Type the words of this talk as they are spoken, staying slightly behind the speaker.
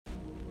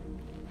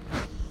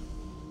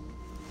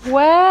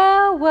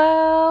Well.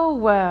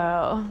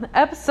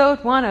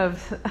 Episode 1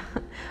 of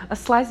A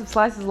Slice of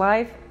Slyce's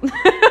life.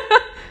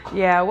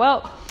 Yeah,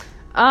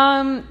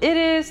 it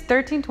is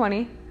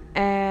 13:20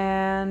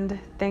 and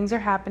things are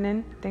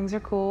happening. Things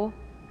are cool.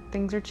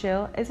 Things are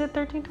chill. Is it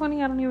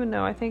 13:20? I don't even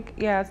know. I think,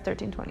 yeah, it's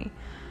 13:20.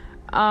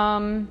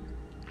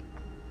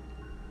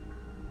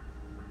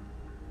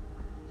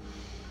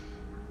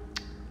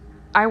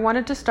 I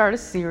wanted to start a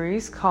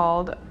series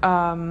called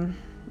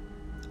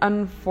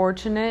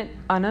Unfortunate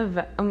I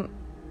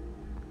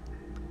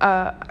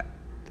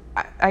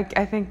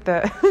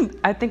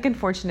think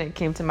unfortunate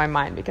came to my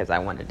mind because I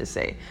wanted to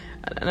say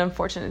an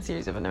unfortunate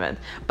series of an event.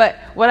 But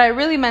what I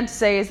really meant to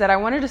say is that I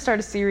wanted to start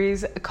a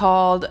series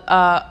called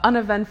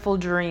Uneventful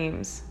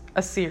Dreams,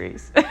 a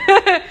series.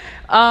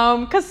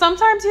 Because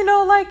sometimes,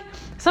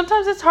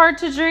 sometimes it's hard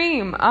to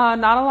dream.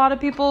 Not a lot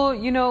of people,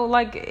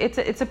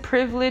 it's a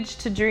privilege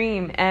to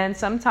dream. And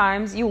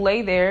sometimes you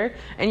lay there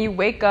and you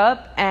wake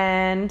up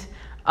and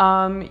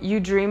you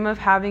dream of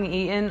having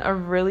eaten a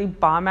really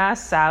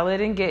bomb-ass salad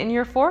and getting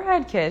your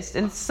forehead kissed.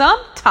 And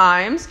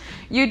sometimes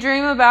you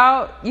dream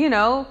about,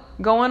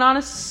 going on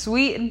a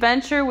sweet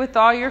adventure with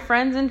all your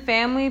friends and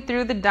family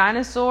through the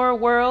dinosaur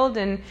world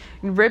and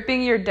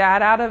ripping your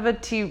dad out of a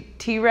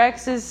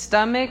T-Rex's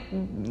stomach.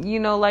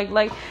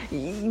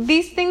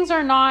 These things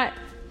are not,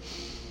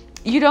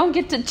 you don't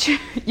get to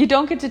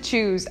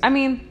choose. I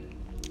mean,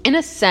 in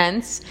a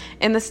sense,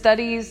 in the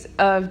studies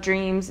of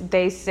dreams,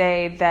 they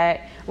say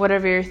that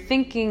whatever you're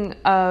thinking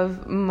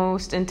of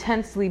most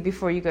intensely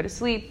before you go to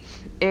sleep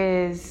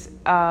is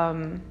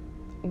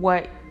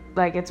what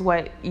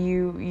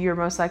you're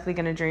most likely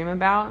going to dream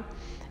about.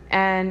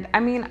 And I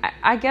mean,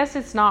 I guess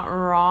it's not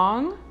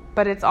wrong,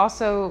 but it's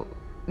also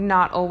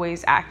not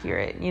always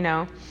accurate,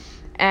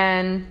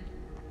 And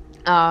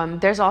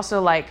there's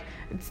also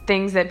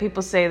things that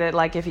people say that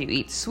if you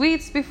eat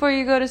sweets before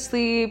you go to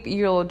sleep,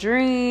 you'll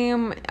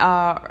dream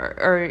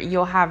or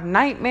you'll have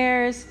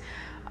nightmares.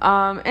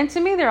 And to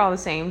me, they're all the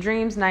same.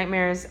 Dreams,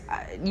 nightmares,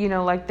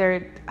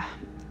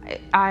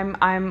 I'm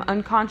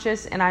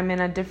unconscious and I'm in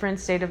a different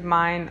state of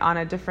mind on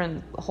a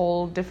different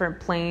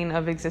plane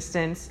of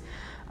existence.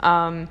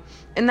 And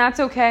that's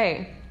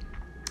okay.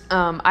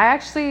 I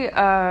actually,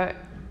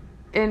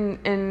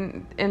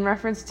 in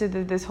reference to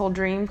this whole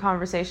dream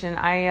conversation,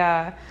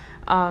 I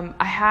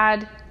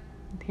had,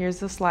 here's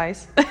the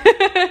slice.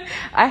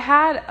 I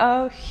had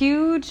a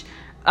huge,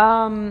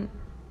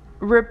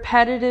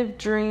 repetitive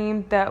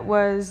dream that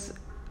was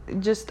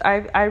just,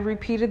 I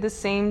repeated the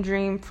same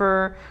dream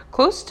for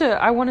close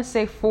to, I want to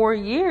say 4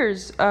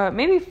 years,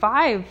 maybe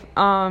 5,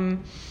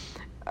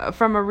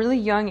 from a really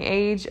young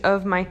age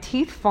of my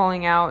teeth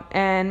falling out.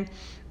 And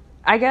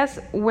I guess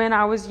when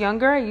I was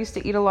younger, I used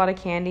to eat a lot of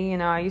candy.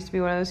 I used to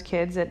be one of those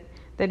kids that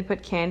they'd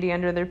put candy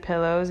under their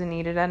pillows and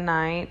eat it at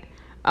night.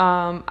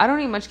 I don't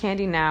eat much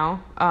candy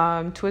now.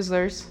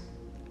 Twizzlers,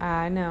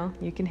 I know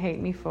you can hate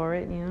me for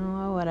it,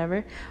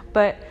 whatever.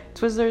 But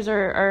Twizzlers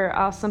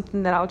are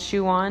something that I'll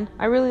chew on.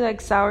 I really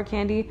like sour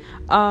candy.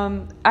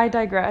 I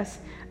digress.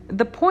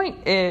 The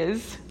point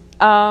is,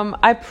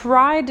 I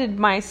prided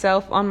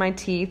myself on my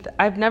teeth.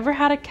 I've never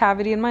had a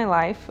cavity in my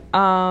life.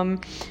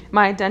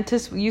 My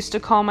dentist used to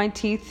call my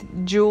teeth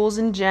jewels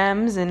and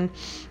gems, and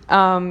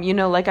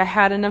I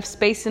had enough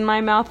space in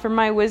my mouth for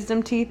my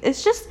wisdom teeth.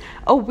 It's just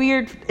a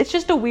weird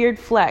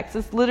flex.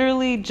 It's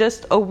literally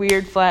just a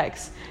weird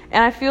flex.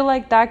 And I feel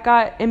like that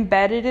got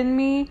embedded in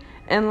me,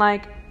 and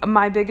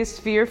my biggest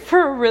fear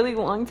for a really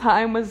long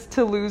time was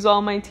to lose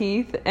all my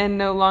teeth and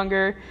no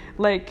longer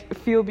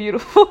feel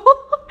beautiful.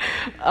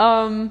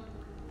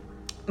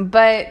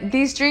 But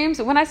these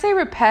dreams, when I say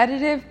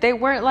repetitive, they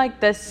weren't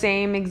the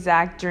same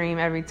exact dream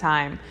every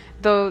time.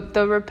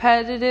 The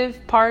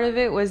repetitive part of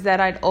it was that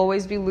I'd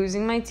always be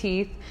losing my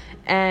teeth,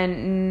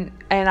 and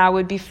I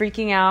would be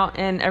freaking out,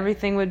 and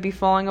everything would be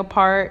falling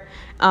apart,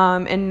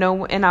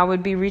 and I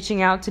would be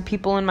reaching out to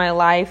people in my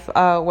life,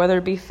 whether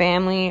it be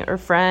family or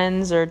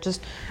friends or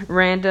just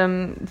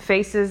random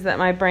faces that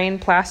my brain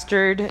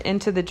plastered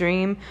into the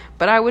dream.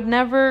 But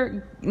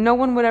no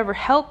one would ever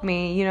help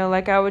me,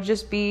 I would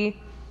just be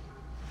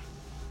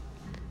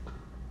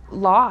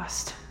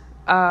lost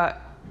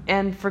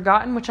and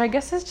forgotten, which I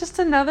guess is just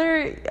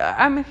another,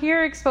 I'm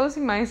here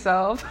exposing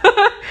myself.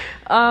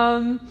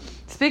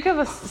 Speak of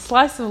a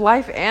slice of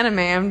life anime,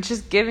 I'm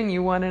just giving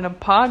you one in a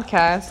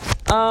podcast.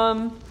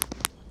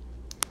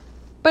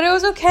 But it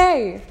was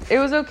okay. It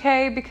was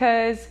okay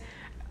because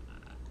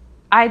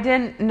I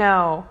didn't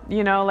know,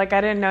 I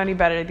didn't know any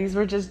better. These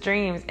were just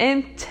dreams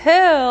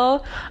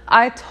until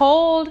I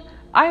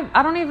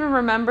don't even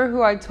remember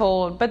who I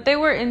told, but they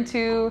were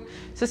into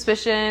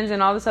suspicions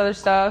and all this other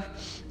stuff.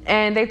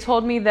 And they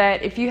told me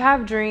that if you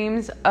have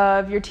dreams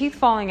of your teeth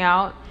falling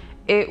out,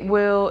 it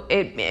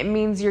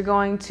means you're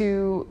going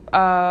to,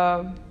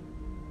 I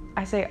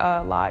say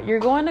a lot, you're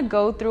going to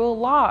go through a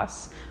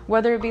loss,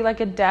 whether it be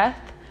a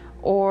death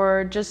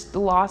or just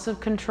loss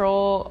of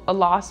control, a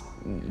loss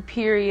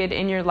period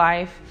in your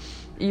life.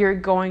 You're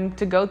going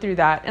to go through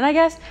that. And I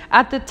guess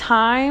at the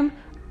time,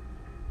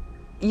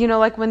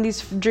 like when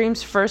these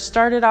dreams first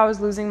started, I was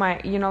losing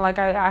my, like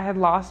I had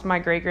lost my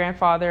great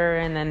grandfather,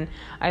 and then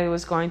I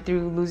was going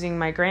through losing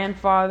my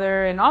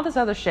grandfather and all this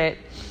other shit.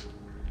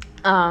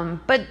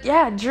 But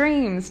yeah,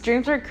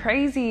 dreams are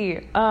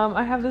crazy.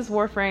 I have this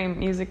Warframe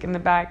music in the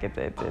back.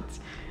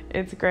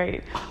 It's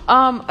great.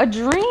 A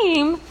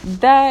dream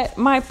that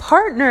my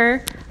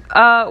partner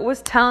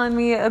was telling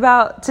me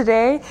about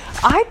today,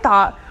 I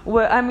thought,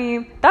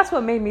 that's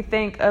what made me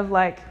think of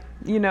like,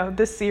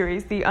 this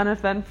series, the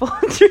Uneventful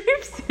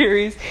Dream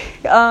series.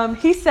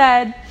 He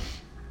said,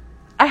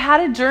 I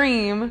had a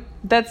dream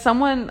that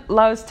someone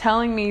was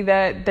telling me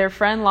that their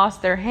friend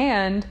lost their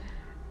hand,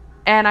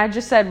 and I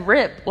just said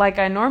rip, like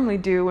I normally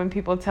do when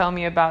people tell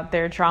me about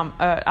their trauma.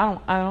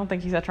 I don't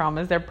think he said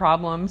traumas, their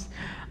problems.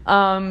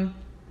 And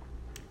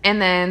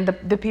then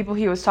the people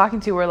he was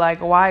talking to were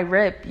like, why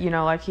rip?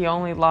 Like he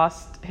only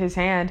lost his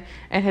hand.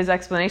 And his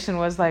explanation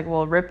was like,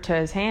 well, rip to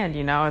his hand,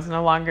 is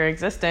no longer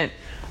existent.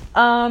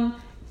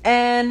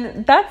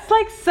 And that's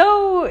like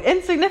so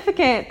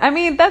insignificant. I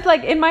mean, that's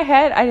like in my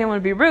head, I didn't want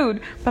to be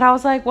rude, but I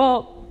was like,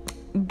 well,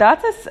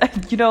 that's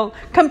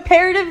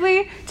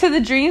comparatively to the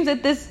dreams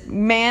that this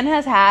man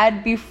has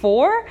had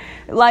before,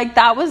 like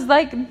that was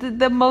like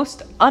the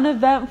most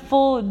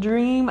uneventful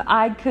dream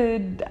I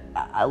could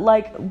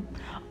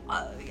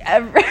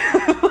ever.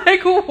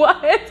 Like,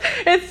 what?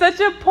 It's such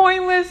a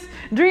pointless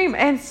dream.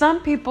 And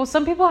some people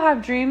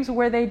have dreams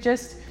where they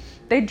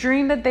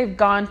dream that they've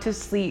gone to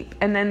sleep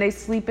and then they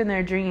sleep in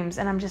their dreams,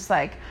 and I'm just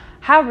like,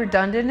 how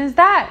redundant is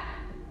that?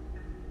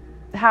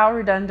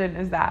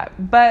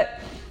 But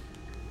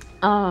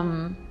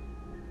man,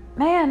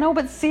 no,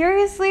 but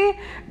seriously,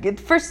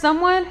 for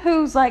someone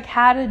who's like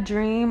had a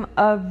dream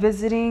of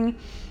visiting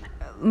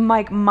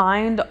like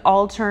mind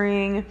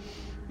altering,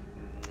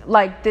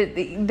 like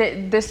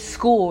the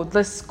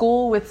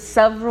school with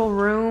several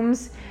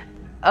rooms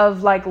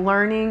of like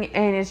learning,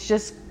 and it's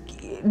just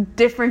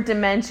different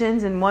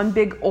dimensions and one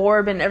big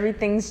orb, and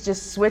everything's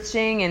just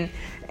switching, and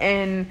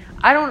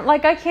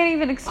I can't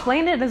even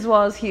explain it as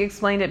well as he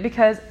explained it,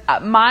 because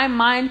my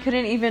mind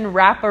couldn't even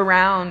wrap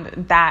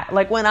around that.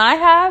 Like when I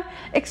have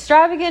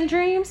extravagant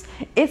dreams,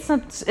 it's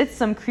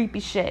some creepy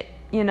shit,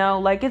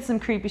 like it's some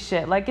creepy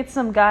shit. Like it's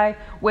some guy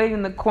waiting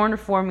in the corner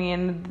for me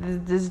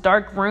in this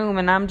dark room,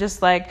 and I'm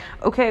just like,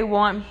 okay,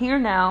 well, I'm here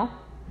now.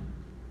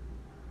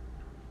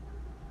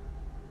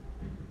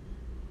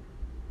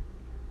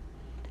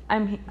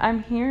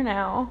 I'm here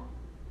now.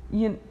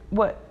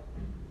 What?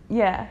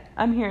 Yeah,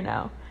 I'm here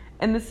now.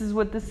 And this is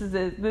what this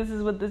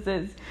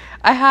is.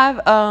 I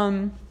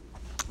have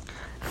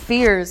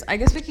fears. I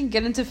guess we can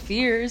get into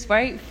fears,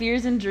 right?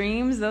 Fears and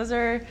dreams. Those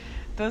are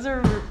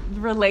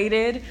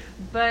related.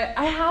 But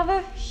I have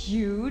a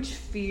huge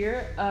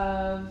fear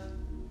of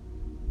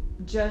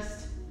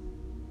just,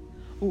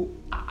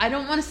 I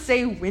don't want to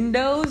say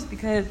windows,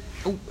 because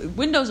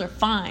windows are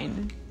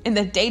fine in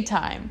the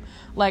daytime.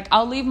 Like,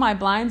 I'll leave my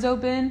blinds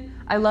open.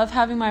 I love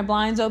having my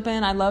blinds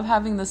open. I love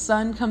having the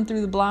sun come through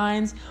the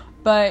blinds.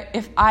 But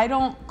if I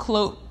don't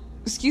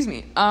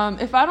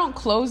if I don't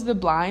close the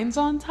blinds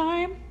on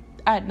time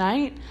at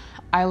night,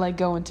 I like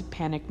go into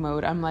panic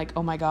mode. I'm like,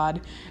 oh my God,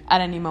 at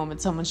any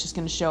moment, someone's just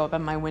going to show up at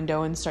my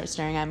window and start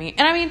staring at me.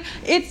 And I mean,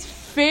 it's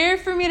fair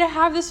for me to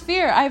have this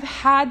fear. I've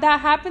had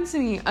that happen to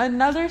me.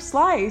 Another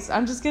slice.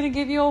 I'm just going to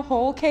give you a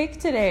whole cake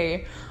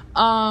today.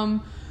 But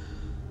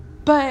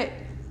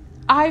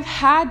I've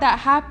had that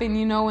happen,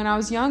 when I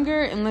was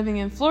younger and living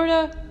in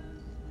Florida.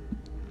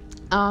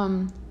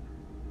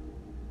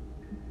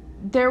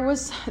 There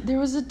was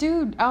a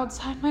dude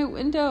outside my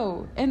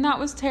window, and that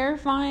was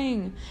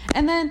terrifying.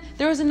 And then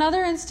there was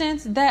another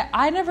instance that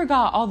I never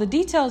got all the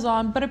details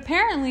on, but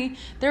apparently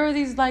there were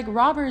these like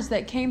robbers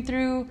that came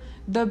through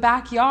the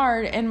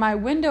backyard, and my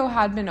window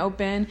had been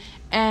open,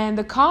 and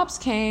the cops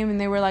came, and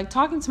they were like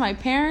talking to my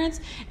parents,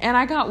 and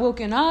I got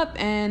woken up,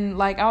 and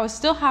like I was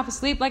still half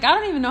asleep. Like, I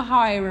don't even know how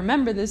I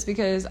remember this,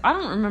 because I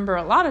don't remember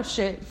a lot of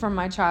shit from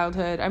my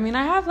childhood. I mean,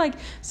 I have like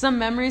some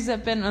memories that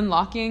have been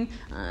unlocking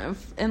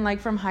and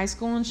like from high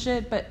school and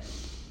shit, but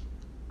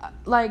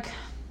like,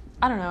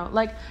 I don't know,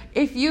 like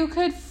if you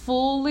could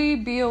fully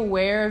be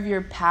aware of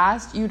your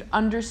past, you'd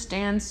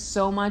understand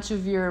so much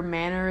of your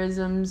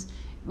mannerisms,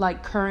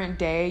 like current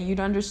day. You'd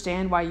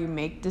understand why you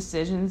make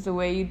decisions the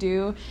way you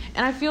do.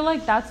 And I feel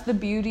like that's the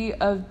beauty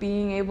of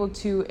being able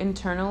to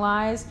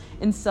internalize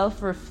and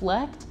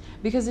self-reflect,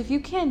 because if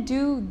you can't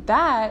do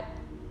that,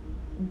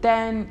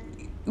 then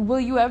will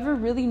you ever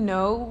really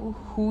know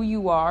who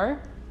you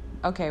are?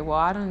 Okay, well,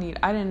 I didn't need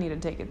to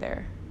take it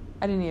there.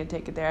 I didn't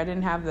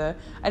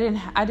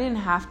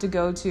have to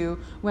go to,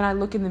 when I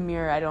look in the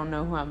mirror, I don't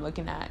know who I'm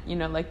looking at.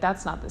 Like,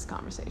 that's not this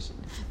conversation.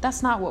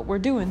 That's not what we're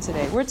doing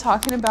today. We're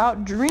talking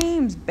about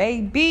dreams,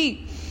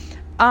 baby.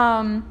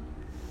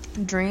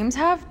 Dreams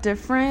have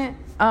different,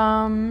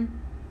 dreams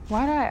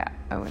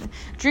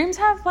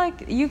have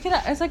like,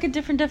 it's like a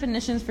different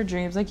definitions for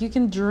dreams. Like, you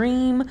can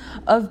dream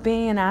of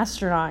being an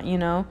astronaut,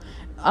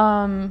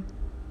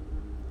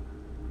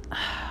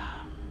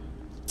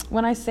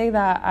 when I say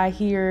that, I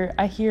hear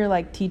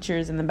like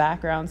teachers in the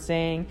background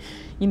saying,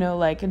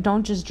 like,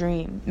 don't just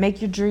dream.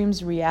 Make your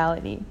dreams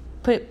reality.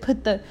 Put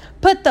the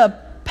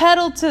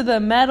pedal to the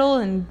metal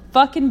and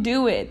fucking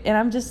do it. And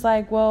I'm just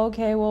like, well,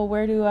 okay, well,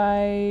 where do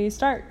I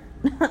start?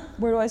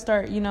 Where do I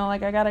start?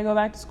 Like, I gotta go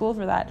back to school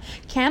for that.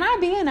 Can I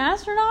be an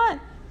astronaut?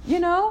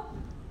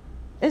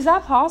 Is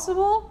that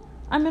possible?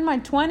 I'm in my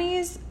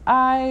 20s.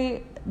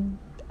 I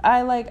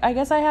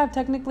guess I have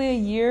technically a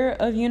year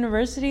of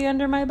university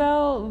under my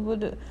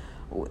belt.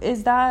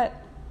 Is that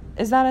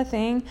a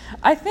thing?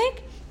 I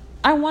think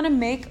I want to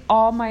make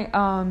all my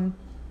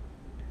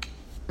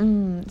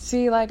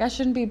I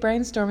shouldn't be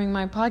brainstorming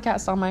my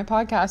podcast on my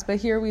podcast, but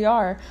here we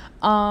are.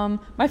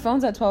 My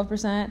phone's at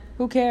 12%.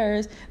 Who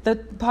cares? The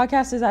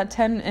podcast is at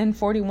 10 and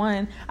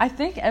 41. I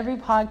think every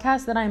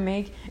podcast that I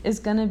make is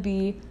gonna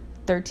be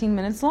 13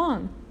 minutes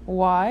long.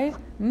 Why?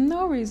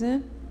 No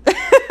reason.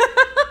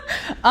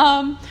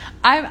 I'm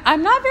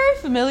not very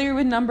familiar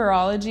with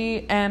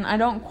numberology, and I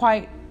don't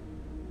quite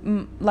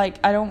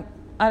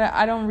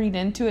I don't read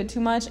into it too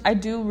much. I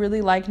do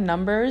really like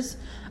numbers.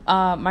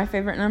 My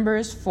favorite number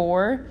is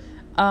 4.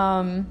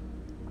 And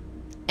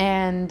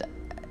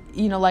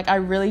I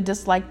really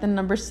dislike the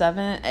number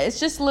 7. It's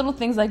just little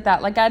things like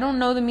that. Like, I don't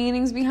know the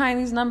meanings behind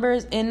these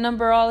numbers in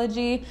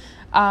numerology.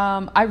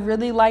 I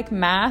really like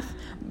math.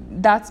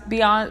 That's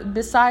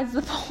besides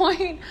the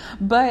point.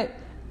 But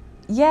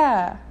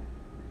yeah,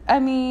 I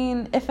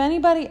mean, if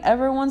anybody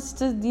ever wants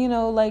to,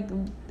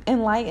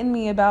 enlighten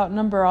me about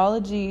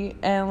numerology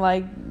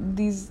and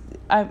these,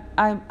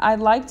 I'd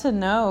like to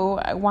know.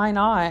 Why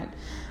not?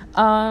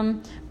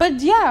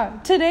 But yeah,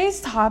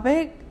 today's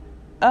topic,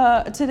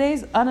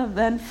 today's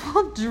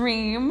uneventful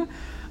dream,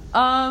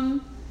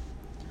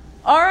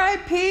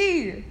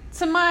 R.I.P.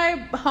 to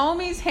my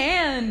homie's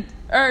hand,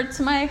 or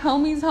to my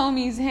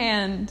homie's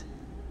hand,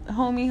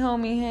 homie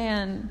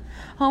hand,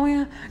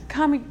 homie,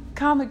 comic,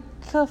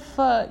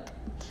 fuck,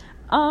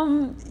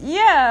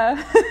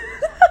 yeah,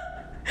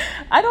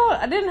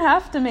 I didn't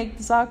have to make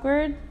this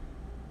awkward,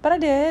 but I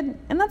did,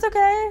 and that's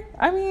okay.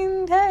 I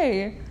mean,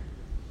 hey,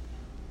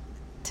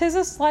 'tis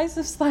a slice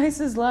of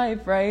Slyce's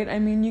life, right? I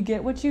mean, you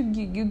get what you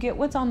get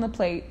what's on the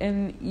plate,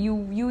 and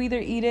you either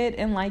eat it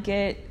and like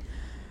it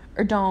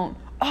or don't.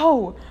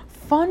 Oh,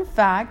 fun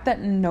fact that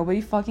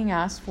nobody fucking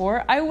asked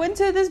for. I went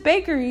to this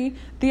bakery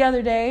the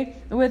other day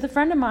with a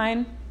friend of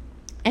mine,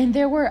 and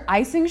there were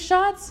icing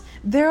shots.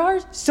 There are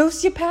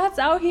sociopaths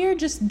out here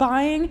just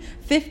buying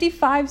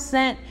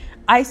 55-cent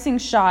icing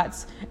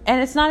shots,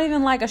 and it's not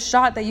even like a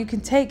shot that you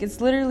can take.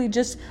 It's literally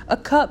just a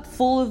cup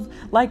full of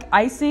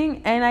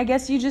icing, and I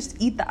guess you just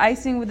eat the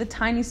icing with a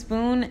tiny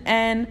spoon,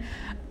 and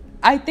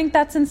I think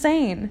that's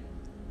insane.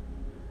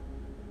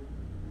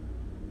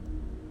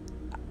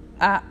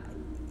 I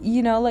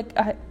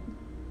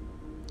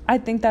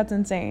think that's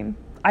insane.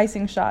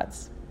 Icing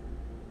shots.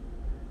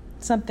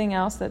 Something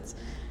else that's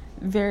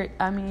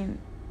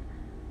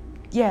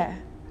yeah.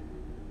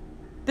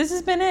 This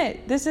has been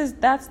it. This is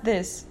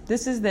Slyce.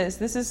 This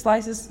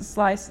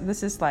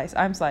is Slyce.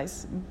 I'm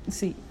Slyce.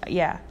 See,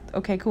 yeah.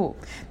 Okay, cool.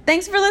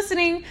 Thanks for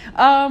listening.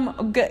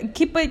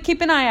 Keep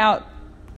an eye out